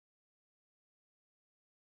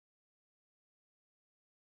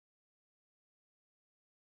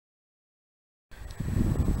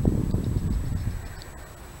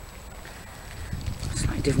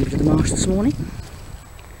a different bit of the marsh this morning.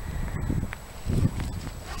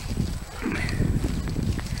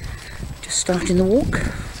 Just starting the walk,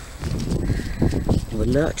 or the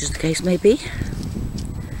lurch as the case may be.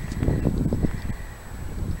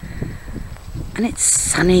 And it's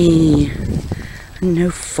sunny and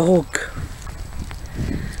no fog,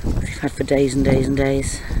 which we've had for days and days and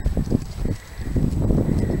days.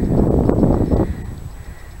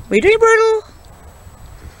 What are you doing, Brodie?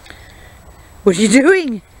 What are you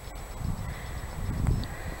doing?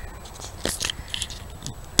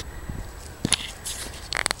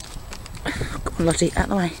 Come on, Lottie, out of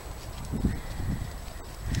the way.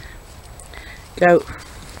 Go.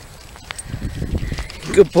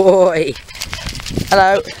 Good boy.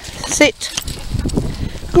 Hello. Sit.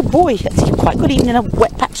 Good boy. That's quite good, even in a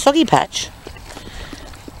wet patch, soggy patch.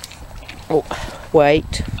 Oh,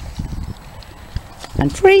 wait.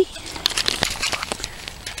 And free.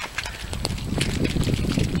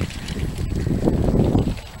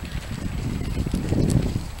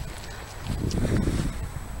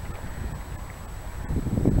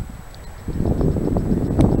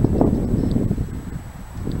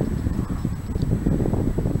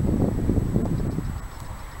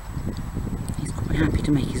 He's quite happy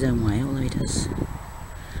to make his own way, although he does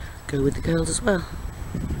go with the girls as well.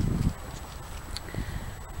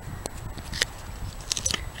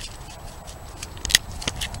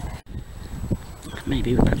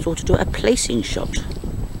 Maybe we perhaps ought to do a placing shot.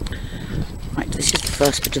 Right, this is the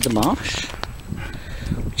first bit of the marsh,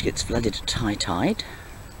 which gets flooded at high tide,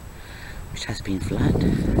 which has been flooded.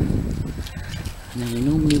 And then we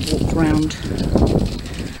normally walk round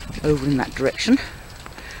over in that direction,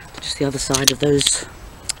 to just the other side of that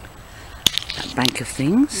bank of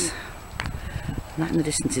things. And that in the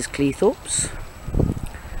distance is Cleethorpes.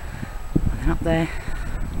 And then up there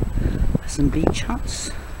are some beach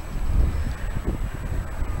huts.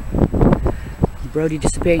 Brodie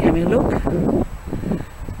disappearing, having a look at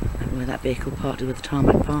where that vehicle parked where the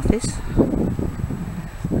tarmac path is.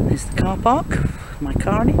 And there's the car park, my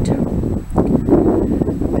car in it.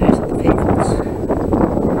 There's other vehicles.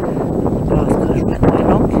 The path goes right the way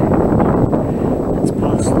along. That's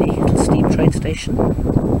past the little steam train station.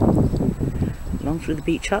 Along through the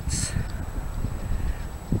beach huts.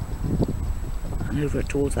 And over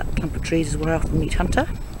towards that clump of trees is where I often meet Hunter.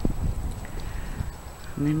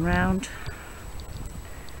 And then round.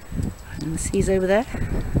 And the sea's over there.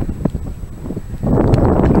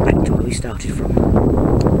 And back to where we started from.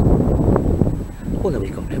 Although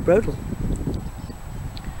we've got no Brodie.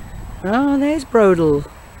 Oh, there's Brodie. A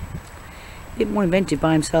bit more inventive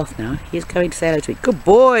by himself now. He is going to say hello to it. Good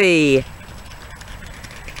boy!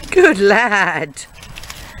 Good lad!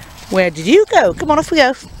 Where did you go? Come on, off we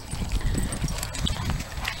go.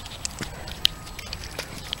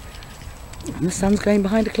 And the sun's going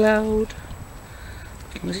behind a cloud.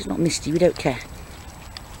 As long as it's not misty, we don't care.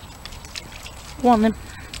 Go on then.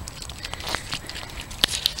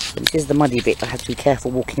 This is the muddy bit I have to be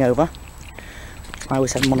careful walking over. I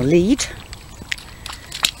always have them on a lead,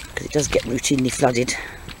 because it does get routinely flooded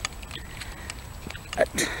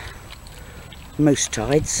at most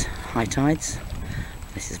tides, high tides.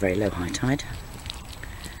 This is very low high tide.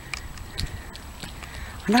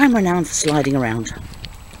 And I'm renowned for sliding around.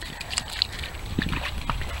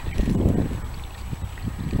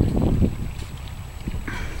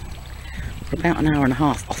 About an hour and a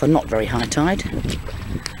half off a not very high tide.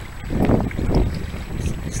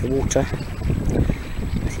 There's the water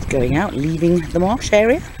as it's going out, leaving the marsh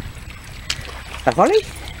area. Lovely.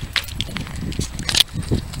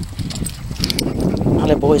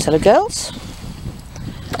 Hello boys, hello girls.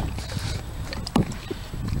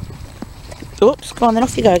 Oops, come on then,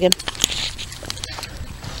 off you go again.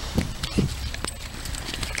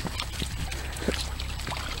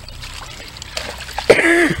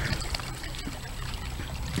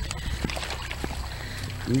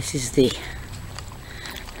 And this is the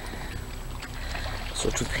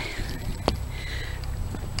sort of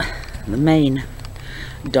the main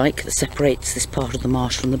dike that separates this part of the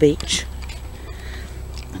marsh from the beach.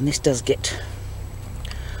 And this does get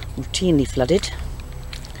routinely flooded.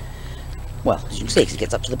 Well, as you can see, because it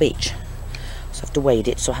gets up to the beach. So I have to wade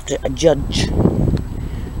it, so I have to judge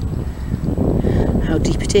how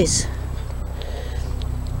deep it is.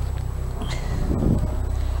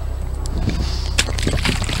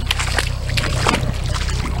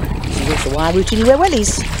 So why I routinely wear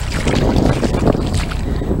wellies.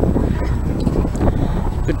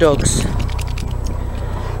 Good dogs.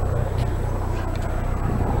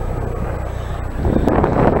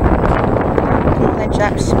 Come on then,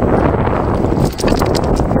 chaps.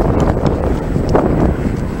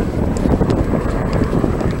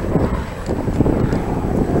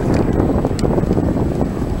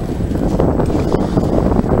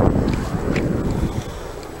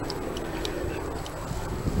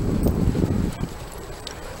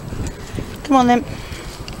 Come on then.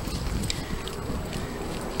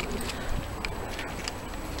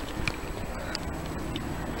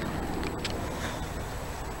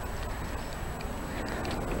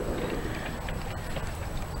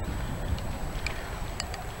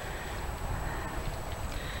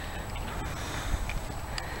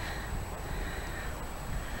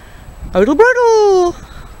 A little Brodie!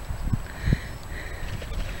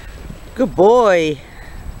 Good boy.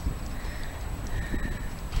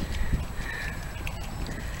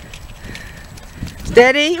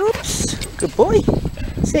 Steady. Oops. Good boy.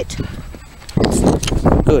 Sit.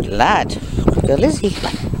 Good lad. Good girl, Lizzie.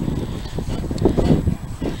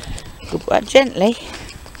 Good boy. Gently.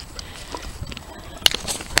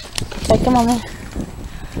 Okay, come on then.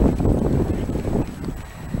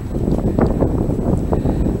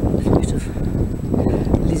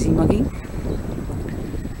 Lizzie mugging.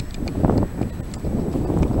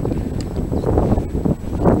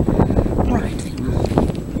 Right, I think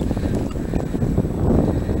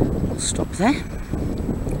we'll stop there.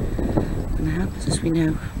 And now, as we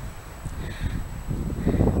know,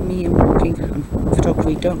 me and walking and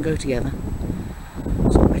photography don't go together.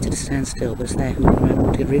 So it's better to stand still, but it's there who might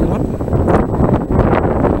want to get a wriggle on.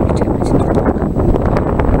 Maybe 10 minutes into the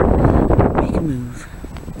make a move.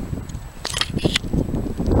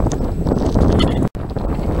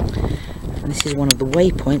 This is one of the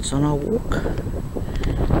waypoints on our walk.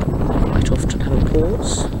 I quite often have a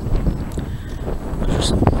pause. There's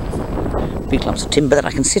some big lumps of timber that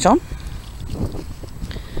I can sit on,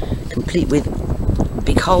 complete with a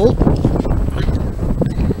big hole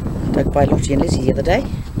dug by Lottie and Lizzie the other day.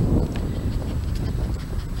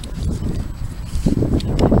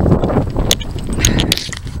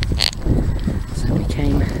 So we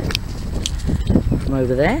came from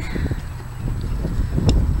over there,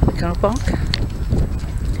 the car park.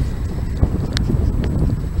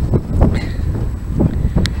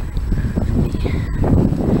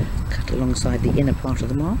 Alongside the inner part of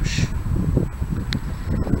the marsh.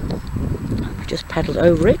 We've just paddled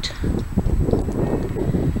over it,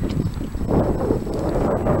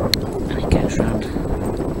 and it goes round.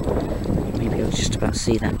 Maybe I'll just about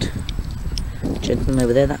see that gentleman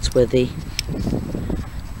over there. That's where the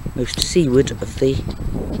most seaward of the three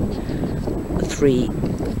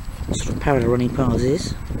sort of parallel running paths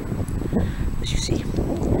is. As you see,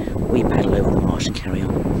 we paddle over the marsh and carry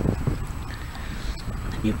on.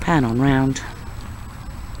 You pan on round,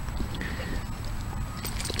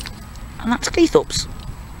 and that's Cleethorpes.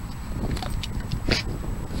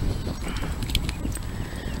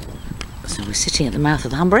 So we're sitting at the mouth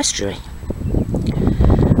of the Humber estuary,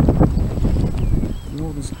 the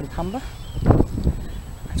northern side of Humber.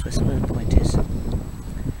 That's where Shorthaired Point is,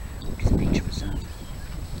 which is a nature reserve.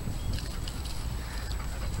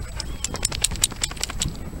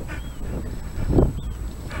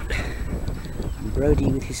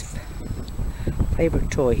 Brodie with his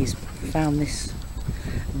favourite toy. He's found this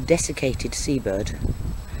desiccated seabird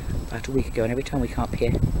about a week ago, and every time we come up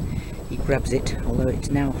here he grabs it, although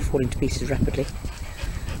it's now falling to pieces rapidly.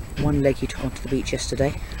 One leg he took onto the beach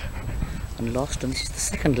yesterday and lost, and this is the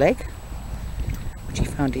second leg which he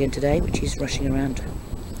found again today, which he's rushing around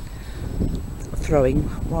throwing,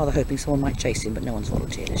 rather hoping someone might chase him, but no one's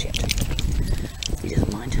volunteered as yet. He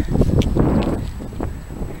doesn't mind.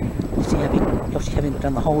 Lottie having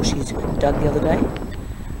done the hole she's dug the other day.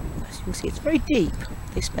 As you can see, it's very deep.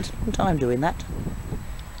 They spent a long time doing that.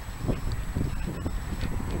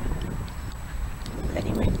 But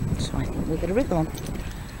anyway, so I think we'll get a wriggle on,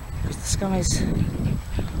 because the sky's